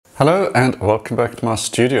Hello and welcome back to my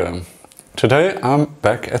studio. Today I'm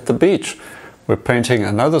back at the beach. We're painting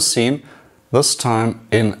another scene, this time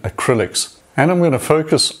in acrylics. And I'm going to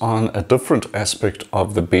focus on a different aspect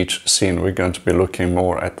of the beach scene. We're going to be looking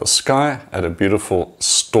more at the sky, at a beautiful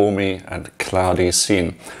stormy and cloudy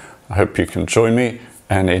scene. I hope you can join me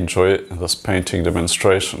and enjoy this painting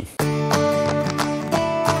demonstration.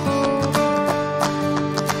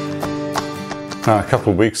 Now, a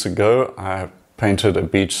couple of weeks ago I painted a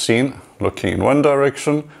beach scene looking in one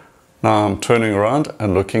direction. Now I'm turning around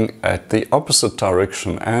and looking at the opposite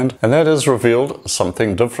direction, and that has revealed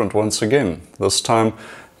something different once again. This time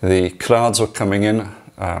the clouds are coming in,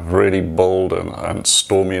 really bold and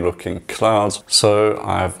stormy looking clouds. So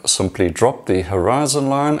I've simply dropped the horizon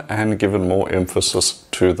line and given more emphasis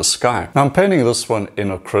to the sky. Now I'm painting this one in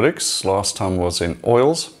acrylics. Last time was in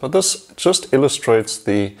oils, but this just illustrates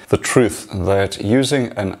the truth that using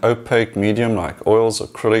an opaque medium like oils,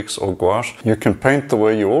 acrylics or gouache, you can paint the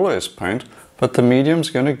way you always paint, but the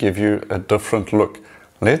medium's going to give you a different look.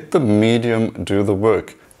 Let the medium do the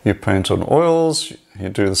work. You paint on oils, you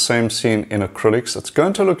do the same scene in acrylics, it's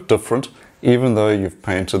going to look different even though you've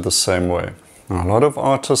painted the same way. Now, a lot of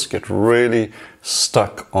artists get really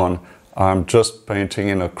stuck on I'm just painting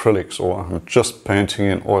in acrylics or I'm just painting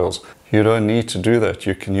in oils. You don't need to do that.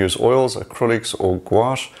 You can use oils, acrylics or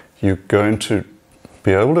gouache. You're going to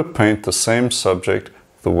be able to paint the same subject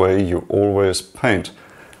the way you always paint,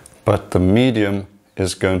 but the medium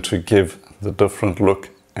is going to give the different look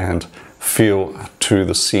and feel to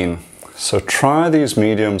the scene. So try these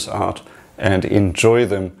mediums out and enjoy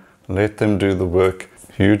them. Let them do the work.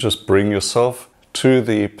 You just bring yourself to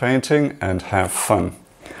the painting and have fun.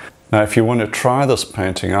 Now, if you want to try this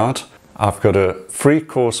painting out, I've got a free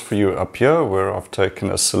course for you up here where I've taken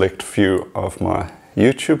a select few of my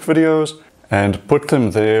YouTube videos and put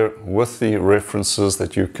them there with the references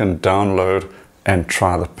that you can download and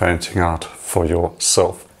try the painting out for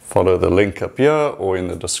yourself. Follow the link up here or in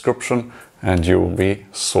the description and you will be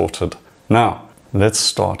sorted. Now, let's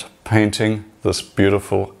start painting this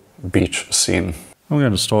beautiful beach scene. I'm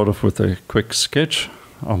going to start off with a quick sketch.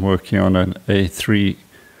 I'm working on an A3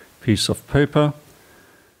 piece of paper.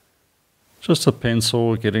 Just a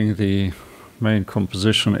pencil, getting the main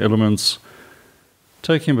composition elements.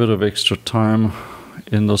 Taking a bit of extra time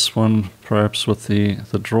in this one, perhaps with the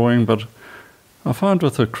drawing, but I find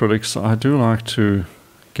with acrylics I do like to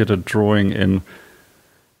get a drawing in.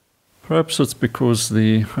 Perhaps it's because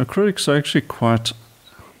the acrylics are actually quite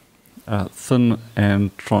thin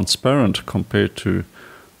and transparent compared to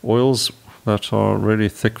oils that are really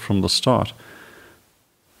thick from the start.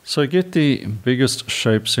 So get the biggest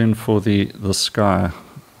shapes in for the sky.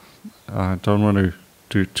 I don't want to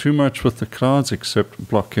do too much with the clouds except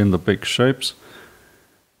block in the big shapes.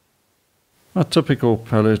 A typical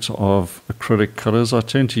palette of acrylic colors, I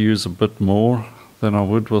tend to use a bit more than I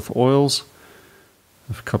would with oils.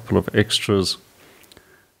 A couple of extras.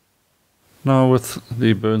 Now with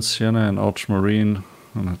the burnt sienna and ultramarine,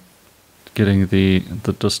 getting the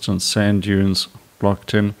distant sand dunes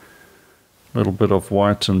blocked in. A little bit of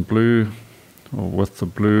white and blue, or with the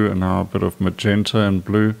blue, and now a bit of magenta and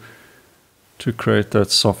blue to create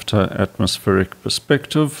that softer atmospheric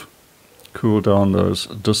perspective. Cool down those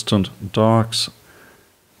distant darks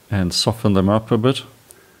and soften them up a bit.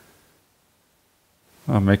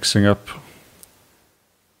 I'm mixing up,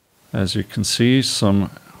 as you can see,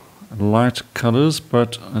 some light colors,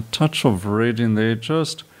 but a touch of red in there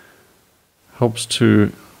just helps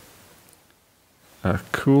to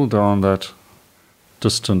cool down that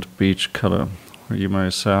distant beach color. You may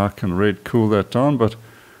say, how can red cool that down? But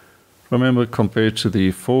remember, compared to the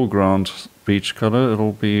foreground beach color,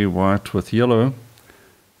 it'll be white with yellow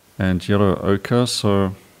and yellow ochre,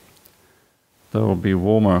 so that will be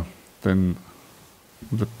warmer than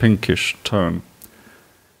the pinkish tone.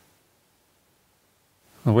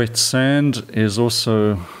 The wet sand is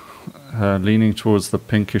also leaning towards the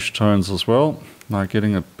pinkish tones as well. Now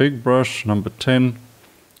getting a big brush, number 10.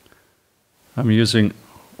 I'm using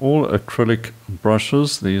all acrylic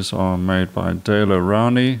brushes. These are made by Dale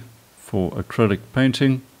O'Rowney for acrylic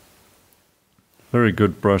painting. Very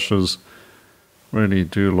good brushes, really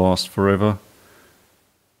do last forever.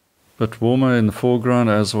 Bit warmer in the foreground,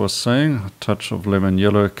 as I was saying, a touch of lemon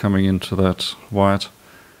yellow coming into that white.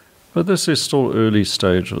 But this is still early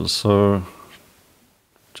stages, so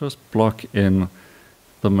just block in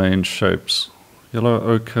the main shapes. Yellow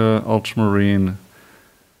ochre, ultramarine,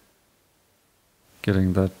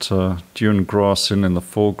 getting that dune grass in the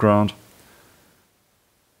foreground.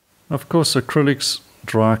 Of course, acrylics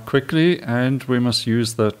dry quickly, and we must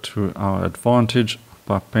use that to our advantage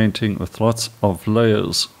by painting with lots of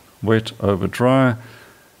layers. wet over dry.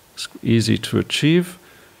 It's easy to achieve.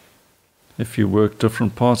 If you work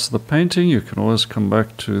different parts of the painting, you can always come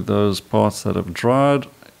back to those parts that have dried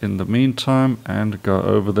in the meantime and go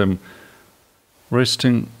over them,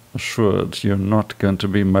 resting assured you're not going to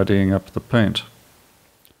be muddying up the paint.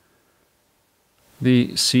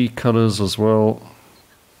 The sea colors as well,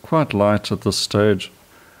 quite light at this stage,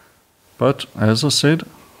 but as I said,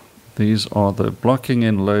 these are the blocking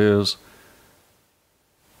in layers.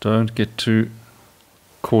 Don't get too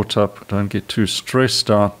caught up, don't get too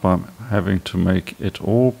stressed out by having to make it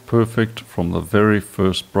all perfect from the very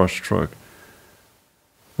first brush stroke.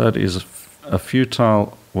 That is a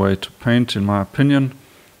futile way to paint, in my opinion.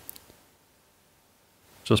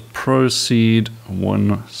 Just proceed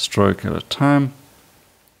one stroke at a time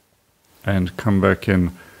and come back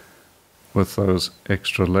in with those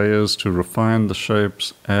extra layers to refine the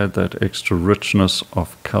shapes, add that extra richness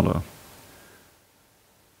of color.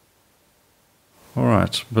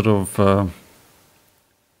 Alright, a bit of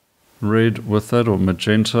red with that, or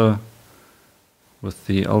magenta with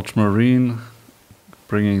the ultramarine,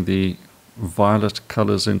 bringing the violet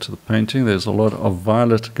colors into the painting. There's a lot of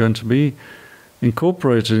violet going to be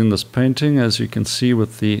incorporated in this painting, as you can see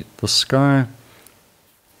with the sky,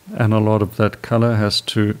 and a lot of that color has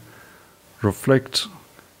to reflect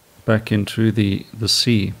back into the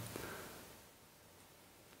sea.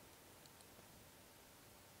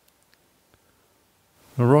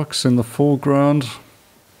 The rocks in the foreground,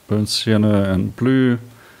 burnt sienna and blue,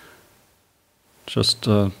 just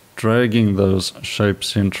dragging those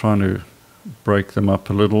shapes in, trying to break them up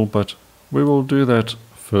a little, but we will do that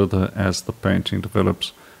further as the painting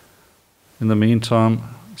develops. In the meantime,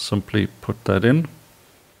 simply put that in.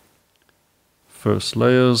 First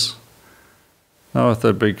layers. Now with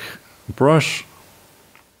that big brush,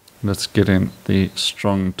 let's get in the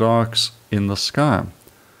strong darks in the sky.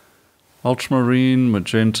 Ultramarine,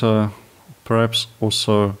 magenta, perhaps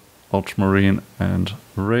also ultramarine and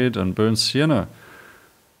red and burnt sienna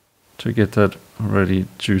to get that really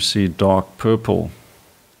juicy dark purple.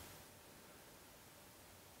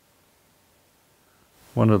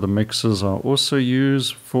 One of the mixes I also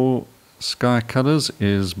use for sky colors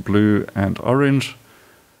is blue and orange.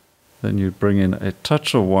 Then you bring in a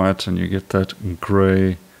touch of white and you get that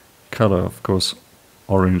gray color. Of course,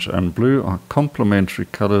 orange and blue are complementary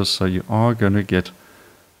colors, so you are going to get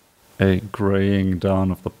a graying down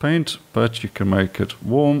of the paint, but you can make it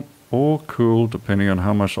warm or cool depending on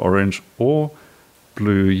how much orange or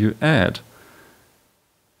blue you add.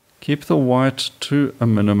 Keep the white to a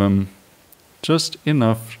minimum, just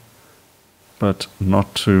enough, but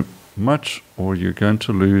not too much, or you're going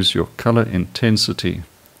to lose your color intensity.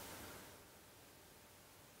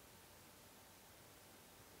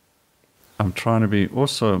 I'm trying to be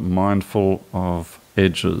also mindful of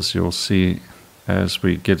edges. You'll see as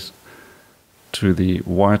we get to the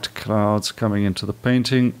white clouds coming into the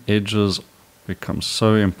painting, edges become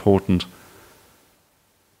so important.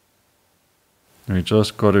 We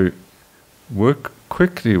just got to work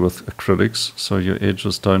quickly with acrylics so your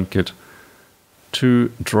edges don't get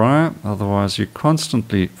too dry, otherwise you're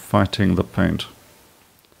constantly fighting the paint.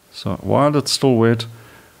 So while it's still wet,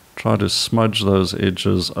 try to smudge those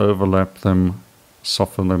edges, overlap them,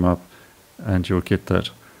 soften them up, and you'll get that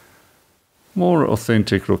more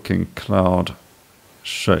authentic looking cloud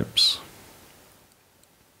shapes.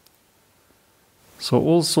 So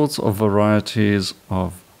all sorts of varieties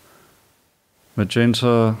of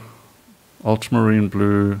magenta, ultramarine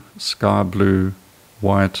blue, sky blue,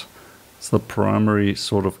 white. It's the primary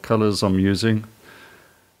sort of colors I'm using,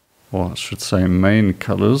 or I should say main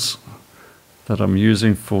colors that I'm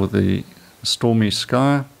using for the stormy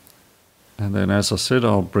sky. And then, as I said,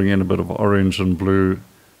 I'll bring in a bit of orange and blue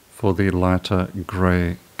for the lighter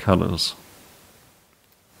gray colors.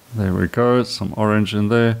 There we go, some orange in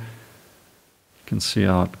there. You can see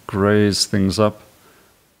how it grays things up.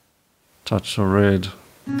 Touch of red.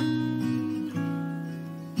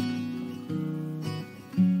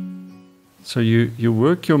 So you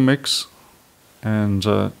work your mix and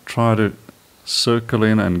try to circle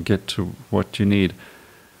in and get to what you need.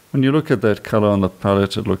 When you look at that color on the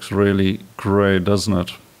palette, it looks really gray, doesn't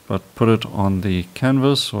it? But put it on the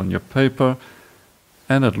canvas, on your paper,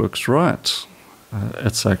 and it looks right.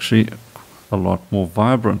 It's actually a lot more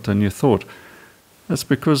vibrant than you thought. That's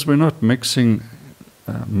because we're not mixing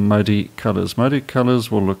muddy colors. Muddy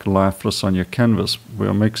colors will look lifeless on your canvas.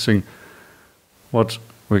 We're mixing what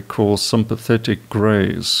we call sympathetic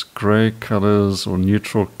grays, gray colors or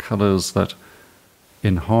neutral colors that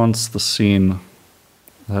enhance the scene,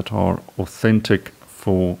 that are authentic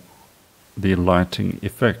for the lighting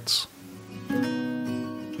effects.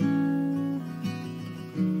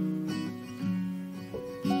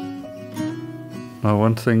 Now,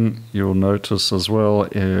 one thing you'll notice as well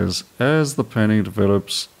is as the painting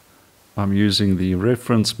develops, I'm using the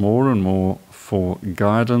reference more and more for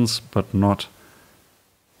guidance, but not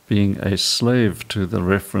being a slave to the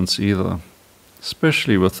reference either,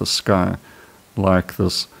 especially with the sky like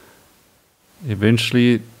this.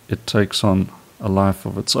 Eventually it takes on a life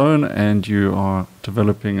of its own, and you are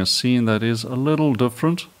developing a scene that is a little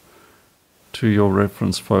different to your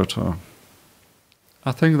reference photo.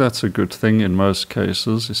 I think that's a good thing in most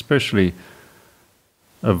cases, especially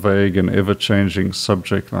a vague and ever-changing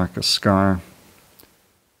subject like a sky.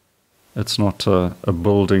 It's not a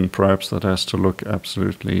building perhaps that has to look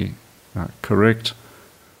absolutely correct.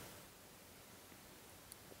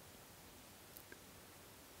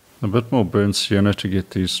 A bit more burnt sienna to get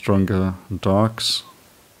these stronger darks.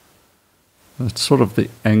 It's sort of the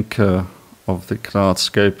anchor of the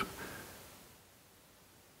cloudscape.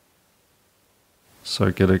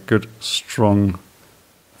 So get a good strong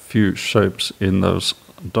few shapes in those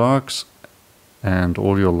darks, and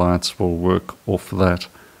all your lights will work off that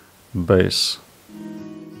base.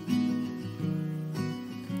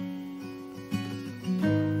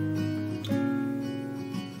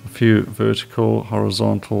 A few vertical,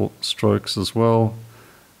 horizontal strokes as well,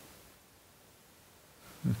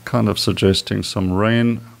 kind of suggesting some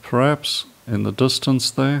rain perhaps in the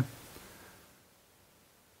distance there.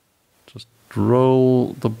 Just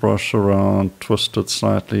roll the brush around, twist it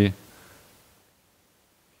slightly,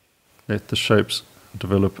 let the shapes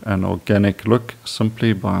develop an organic look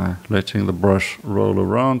simply by letting the brush roll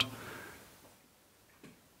around.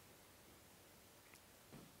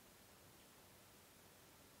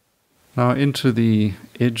 Now into the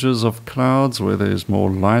edges of clouds where there's more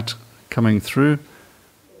light coming through,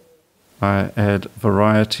 I add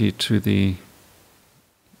variety to the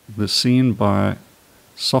scene by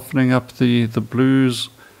softening up the blues,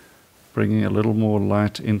 bringing a little more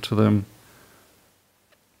light into them.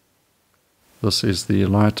 This is the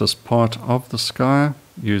lightest part of the sky,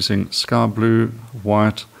 using sky blue,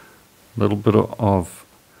 white, a little bit of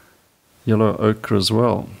yellow ochre as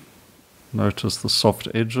well. Notice the soft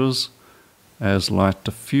edges. As light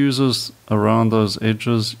diffuses around those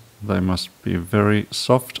edges, they must be very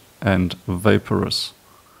soft and vaporous.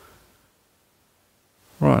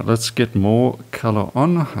 Right, let's get more color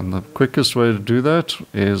on, and the quickest way to do that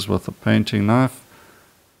is with a painting knife.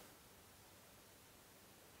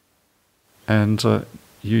 And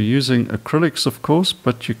you're using acrylics, of course,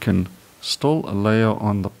 but you can still layer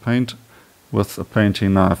on the paint with a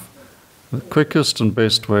painting knife. The quickest and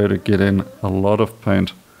best way to get in a lot of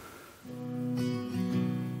paint.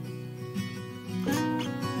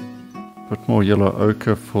 Bit more yellow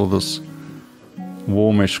ochre for this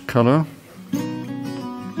warmish color.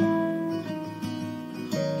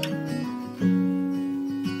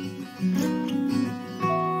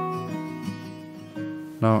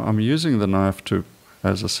 Now I'm using the knife to,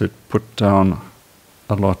 as I said, put down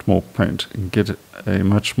a lot more paint and get a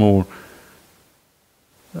much more,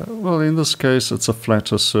 well, in this case it's a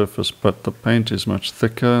flatter surface, but the paint is much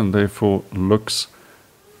thicker and therefore looks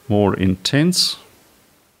more intense,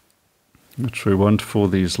 which we want for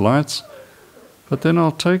these lights. But then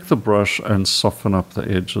I'll take the brush and soften up the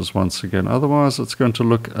edges once again. Otherwise it's going to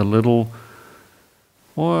look a little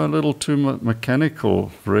too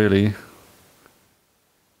mechanical, really.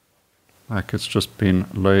 Like it's just been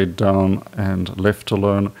laid down and left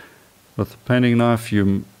alone. With the painting knife,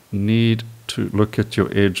 you need to look at your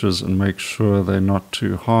edges and make sure they're not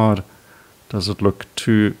too hard. Does it look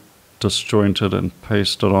too disjointed and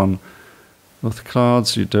pasted on? With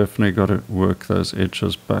clouds, you definitely got to work those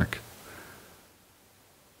edges back.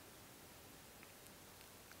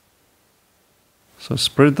 So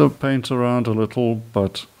spread the paint around a little,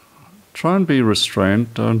 but try and be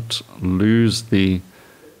restrained. Don't lose the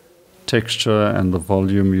texture and the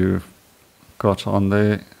volume you've got on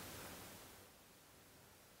there.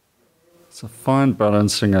 It's a fine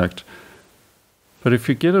balancing act. But if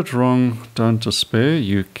you get it wrong, don't despair.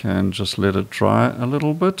 You can just let it dry a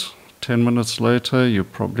little bit. 10 minutes later, you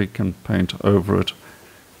probably can paint over it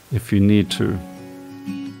if you need to.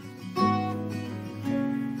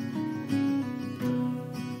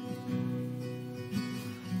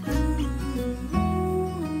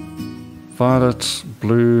 Violet,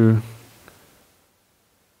 blue,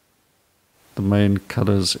 the main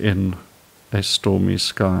colors in a stormy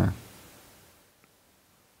sky.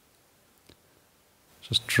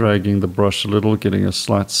 Just dragging the brush a little, getting a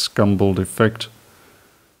slight scumbled effect.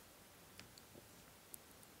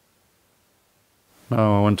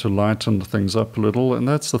 Now I want to lighten things up a little, and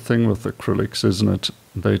that's the thing with acrylics, isn't it?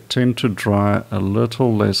 They tend to dry a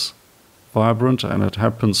little less vibrant, and it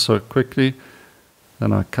happens so quickly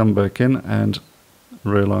Then I come back in and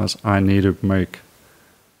realize I need to make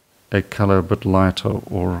a color a bit lighter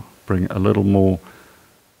or bring a little more,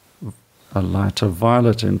 a lighter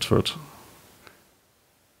violet into it.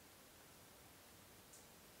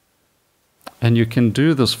 And you can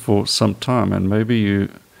do this for some time, and maybe you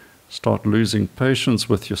start losing patience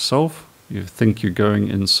with yourself. You think you're going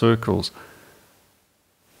in circles.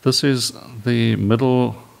 This is the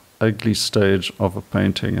middle ugly stage of a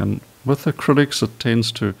painting, and with acrylics it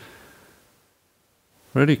tends to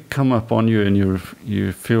really come up on you, and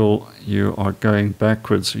you feel you are going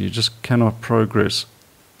backwards. You just cannot progress.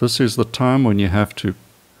 This is the time when you have to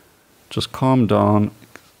just calm down,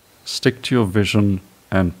 stick to your vision,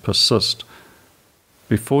 and persist.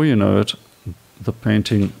 Before you know it, the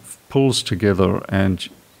painting pulls together and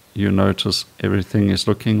you notice everything is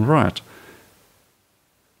looking right.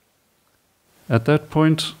 At that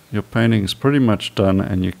point, your painting is pretty much done,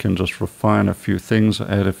 and you can just refine a few things,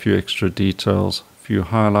 add a few extra details, a few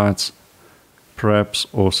highlights, perhaps,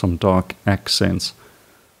 or some dark accents.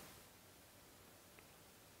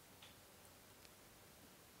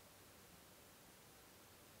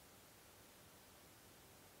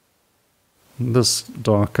 This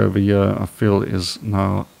dark over here, I feel, is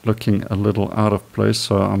now looking a little out of place,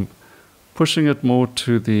 so I'm pushing it more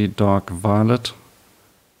to the dark violet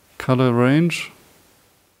color range.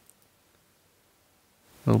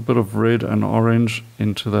 A little bit of red and orange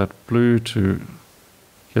into that blue to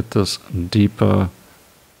get this deeper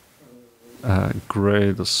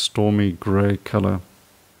grey, the stormy grey color.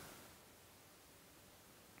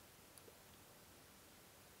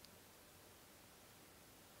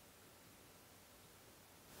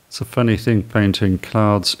 It's a funny thing painting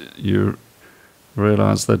clouds. You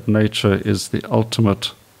realize that nature is the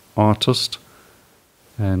ultimate artist,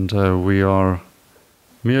 and we are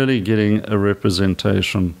merely getting a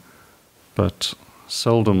representation, but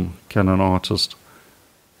seldom can an artist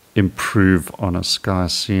improve on a sky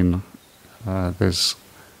scene. There's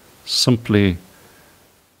simply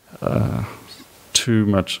too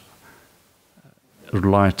much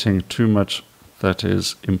lighting, too much that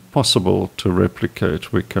is impossible to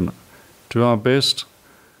replicate. We can do our best,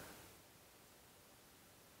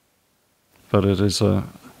 but it is a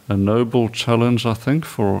noble challenge, I think,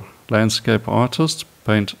 for landscape artists.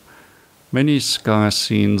 Paint many sky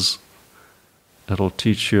scenes. It'll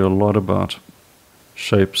teach you a lot about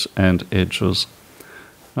shapes and edges.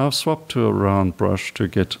 Now I've swapped to a round brush to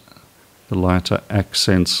get the lighter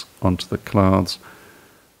accents onto the clouds.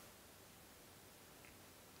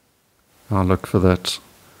 I'll look for that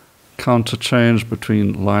counter change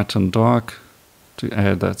between light and dark to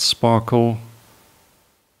add that sparkle.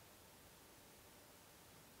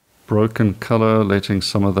 Broken color, letting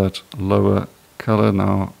some of that lower color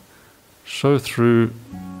now show through.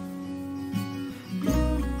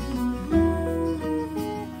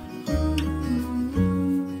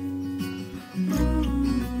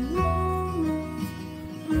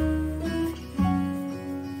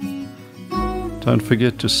 Don't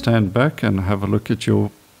forget to stand back and have a look at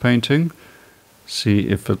your painting. See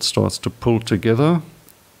if it starts to pull together.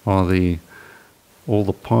 Are all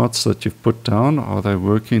the parts that you've put down, are they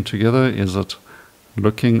working together? Is it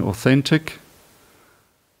looking authentic?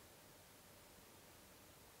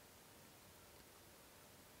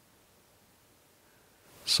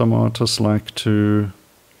 Some artists like to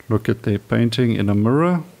look at their painting in a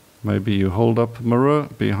mirror. Maybe you hold up a mirror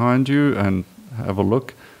behind you and have a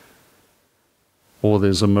look. Or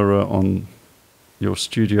there's a mirror on your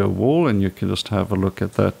studio wall and you can just have a look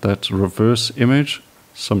at that. That reverse image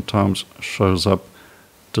sometimes shows up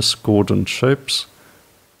discordant shapes,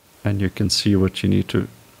 and you can see what you need to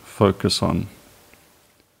focus on.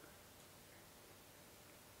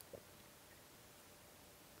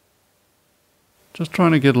 Just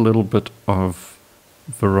trying to get a little bit of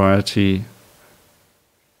variety.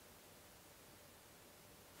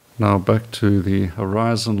 Now back to the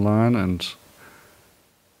horizon line, and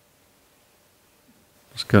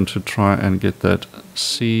just going to try and get that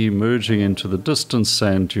sea merging into the distant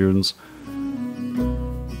sand dunes.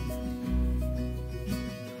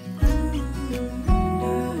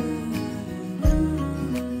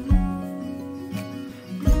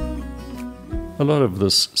 A lot of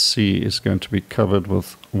this sea is going to be covered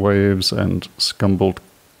with waves and scumbled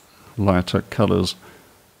lighter colors.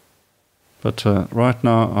 But right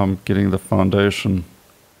now I'm getting the foundation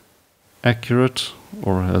accurate,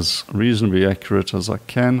 or as reasonably accurate as I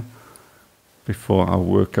can, before I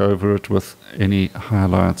work over it with any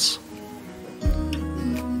highlights.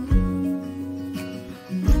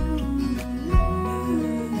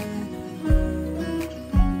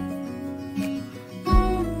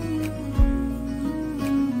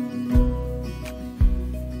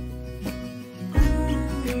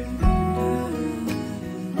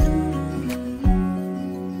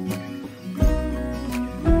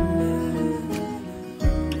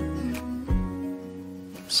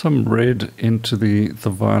 some red into the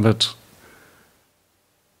violet.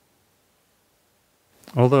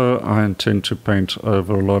 Although I intend to paint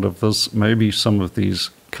over a lot of this, maybe some of these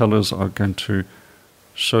colors are going to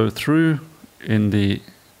show through in the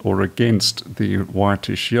or against the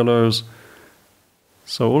whitish yellows.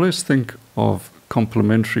 So always think of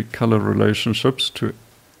complementary color relationships to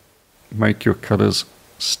make your colors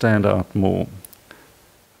stand out more.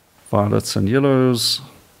 Violets and yellows,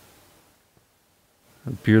 a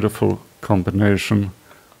beautiful combination.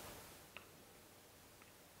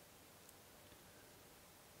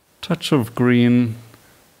 Touch of green,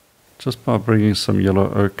 just by bringing some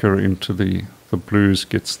yellow ochre into the blues,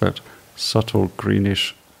 gets that subtle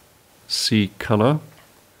greenish sea color.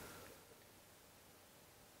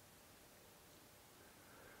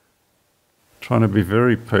 Trying to be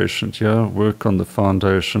very patient here, work on the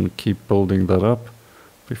foundation, keep building that up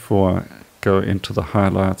before I go into the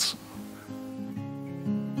highlights.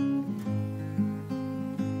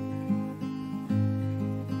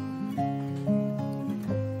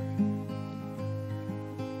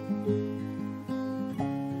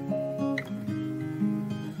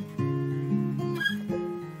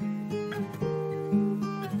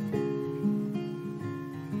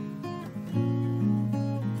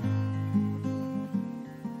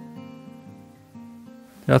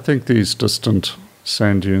 I think these distant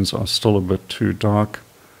sand dunes are still a bit too dark,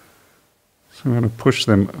 so I'm going to push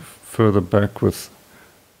them further back with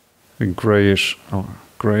a greyish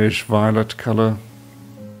violet color.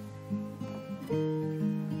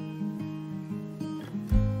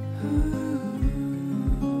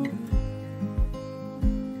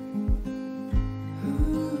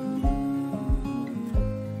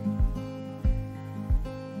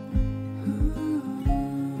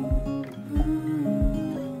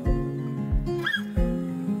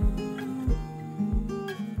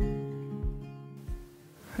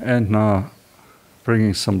 And now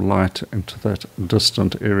bringing some light into that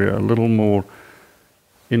distant area, a little more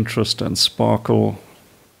interest and sparkle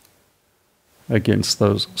against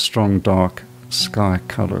those strong dark sky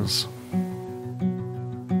colors.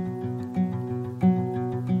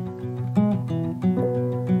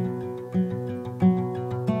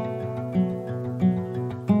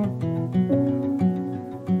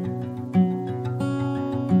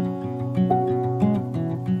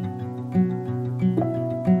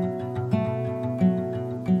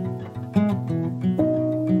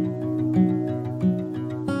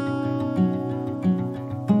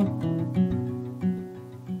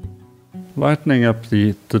 Lightening up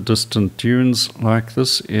the distant dunes like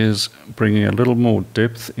this is bringing a little more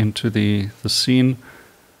depth into the scene.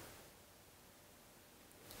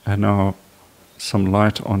 And now some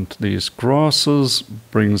light onto these grasses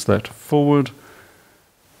brings that forward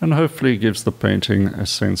and hopefully gives the painting a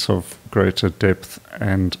sense of greater depth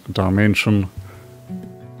and dimension.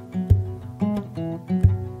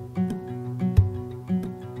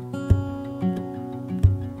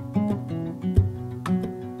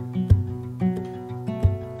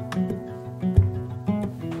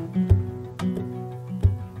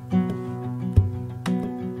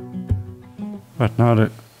 But now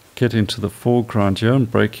to get into the foreground here and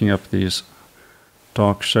breaking up these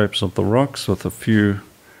dark shapes of the rocks with a few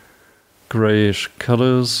greyish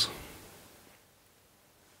colors.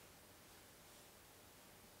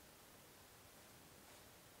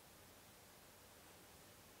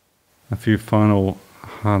 A few final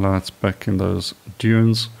highlights back in those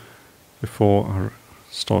dunes before I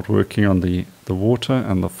start working on the water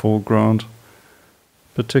and the foreground,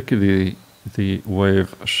 particularly the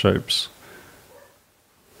wave shapes.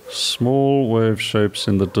 Small wave shapes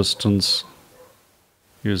in the distance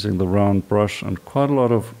using the round brush and quite a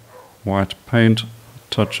lot of white paint, a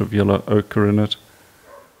touch of yellow ochre in it.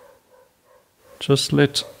 Just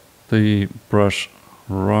let the brush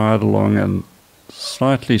ride along and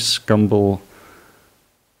slightly scumble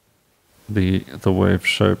the wave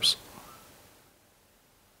shapes.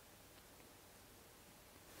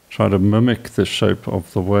 Try to mimic the shape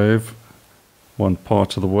of the wave. One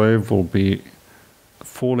part of the wave will be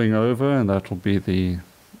falling over, and that will be the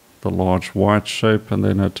large white shape, and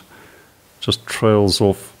then it just trails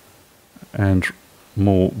off and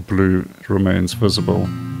more blue remains visible.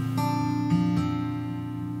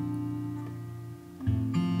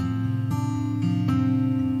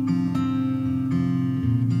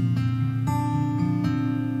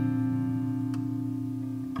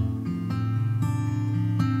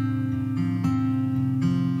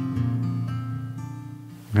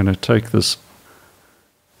 I'm going to take this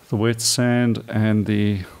the wet sand and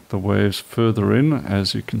the waves further in,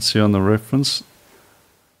 as you can see on the reference.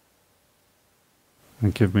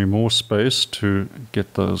 and give me more space to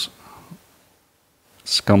get those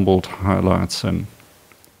scumbled highlights in.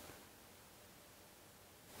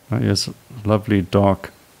 Now here's lovely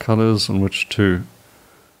dark colors on which to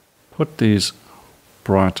put these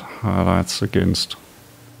bright highlights against.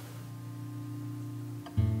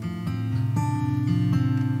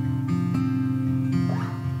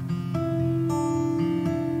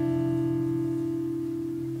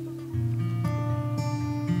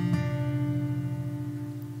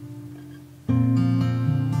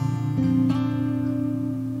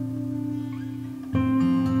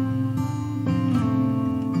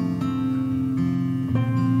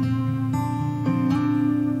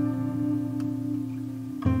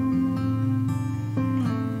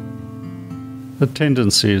 The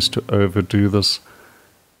tendency is to overdo this.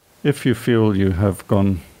 If you feel you have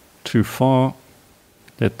gone too far,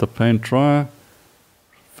 let the paint dry,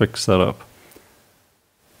 fix that up.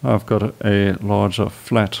 I've got a larger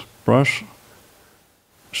flat brush,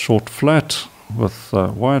 short flat with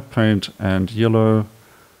white paint and yellow,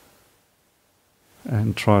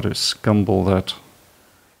 and try to scumble that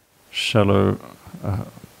shallow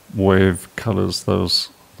wave colors,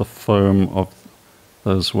 the foam of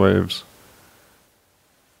those waves.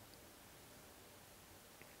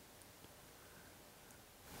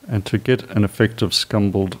 And to get an effective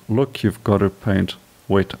scumbled look, you've got to paint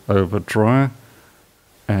wet over dry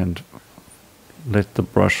and let the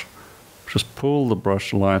brush, just pull the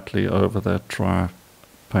brush lightly over that dry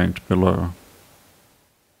paint below.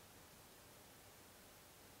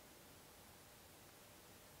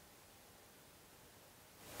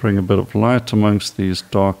 Bring a bit of light amongst these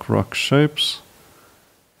dark rock shapes,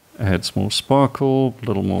 adds more sparkle, a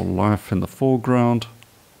little more life in the foreground.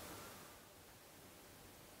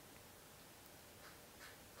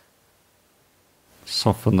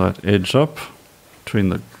 Soften that edge up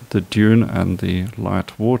between the dune and the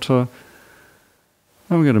light water.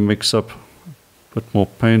 And we're going to mix up a bit more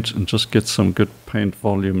paint and just get some good paint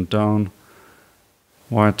volume down.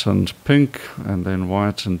 White and pink, and then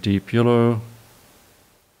white and deep yellow,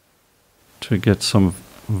 to get some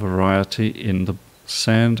variety in the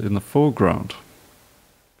sand in the foreground.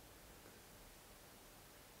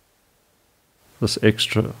 This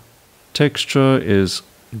extra texture is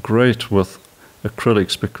great with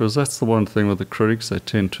acrylics, because that's the one thing with acrylics, they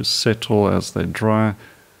tend to settle as they dry,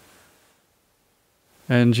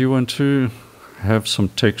 and you want to have some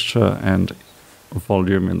texture and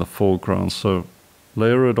volume in the foreground, so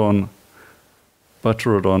layer it on,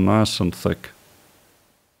 butter it on nice and thick.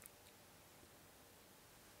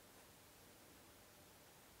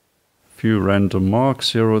 A few random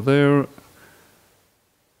marks here or there, a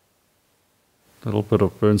little bit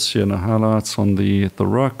of burnt sienna highlights on the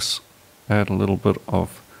rocks. Add a little bit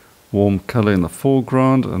of warm color in the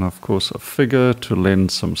foreground, and of course a figure to lend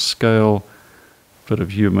some scale, a bit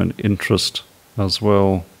of human interest as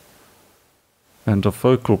well, and a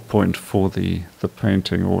focal point for the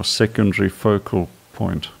painting, or secondary focal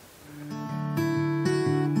point.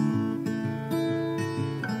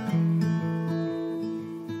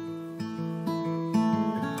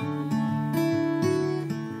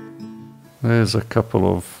 There's a couple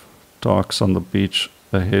of darks on the beach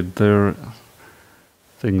ahead there,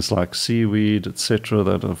 things like seaweed, etc.,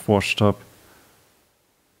 that have washed up.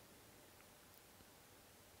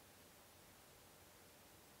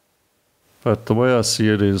 But the way I see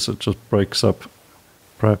it is, it just breaks up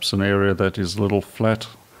perhaps an area that is a little flat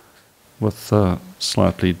with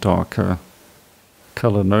slightly darker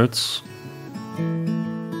color notes.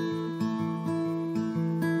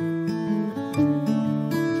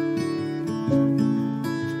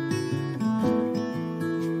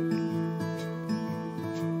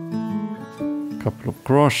 Couple of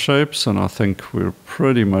grass shapes, and I think we're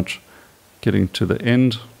pretty much getting to the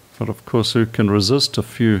end. But of course, who can resist a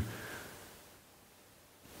few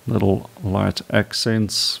little light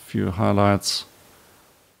accents, a few highlights,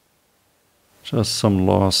 just some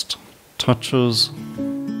last touches.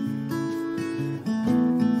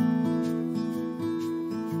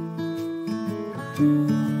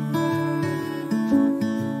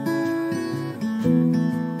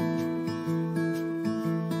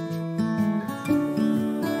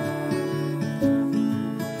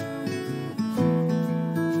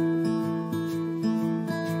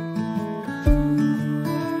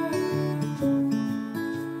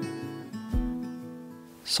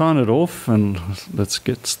 Sign it off, and let's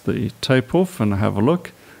get the tape off and have a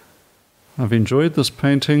look. I've enjoyed this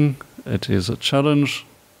painting. It is a challenge,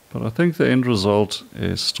 but I think the end result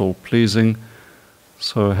is still pleasing.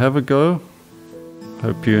 So have a go.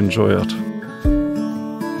 Hope you enjoy it.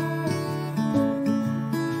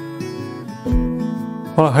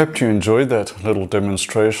 Well, I hope you enjoyed that little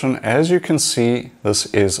demonstration. As you can see, this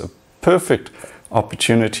is a perfect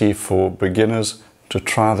opportunity for beginners to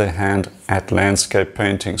try their hand at landscape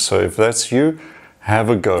painting. So if that's you, have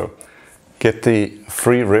a go. Get the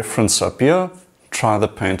free reference up here. Try the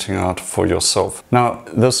painting out for yourself. Now,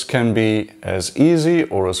 this can be as easy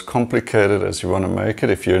or as complicated as you want to make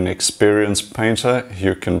it. If you're an experienced painter,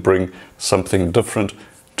 you can bring something different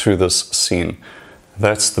to this scene.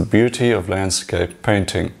 That's the beauty of landscape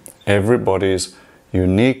painting. Everybody's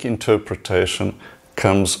unique interpretation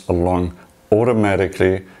comes along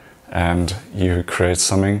automatically, and you create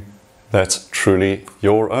something that's truly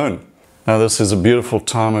your own. Now, this is a beautiful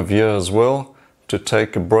time of year as well to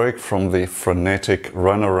take a break from the frenetic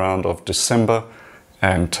run around of December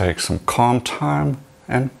and take some calm time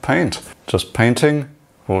and paint. Just painting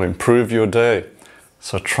will improve your day,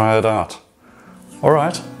 so try it out. All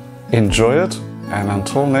right, enjoy it, and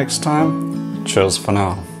until next time, cheers for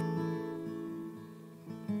now.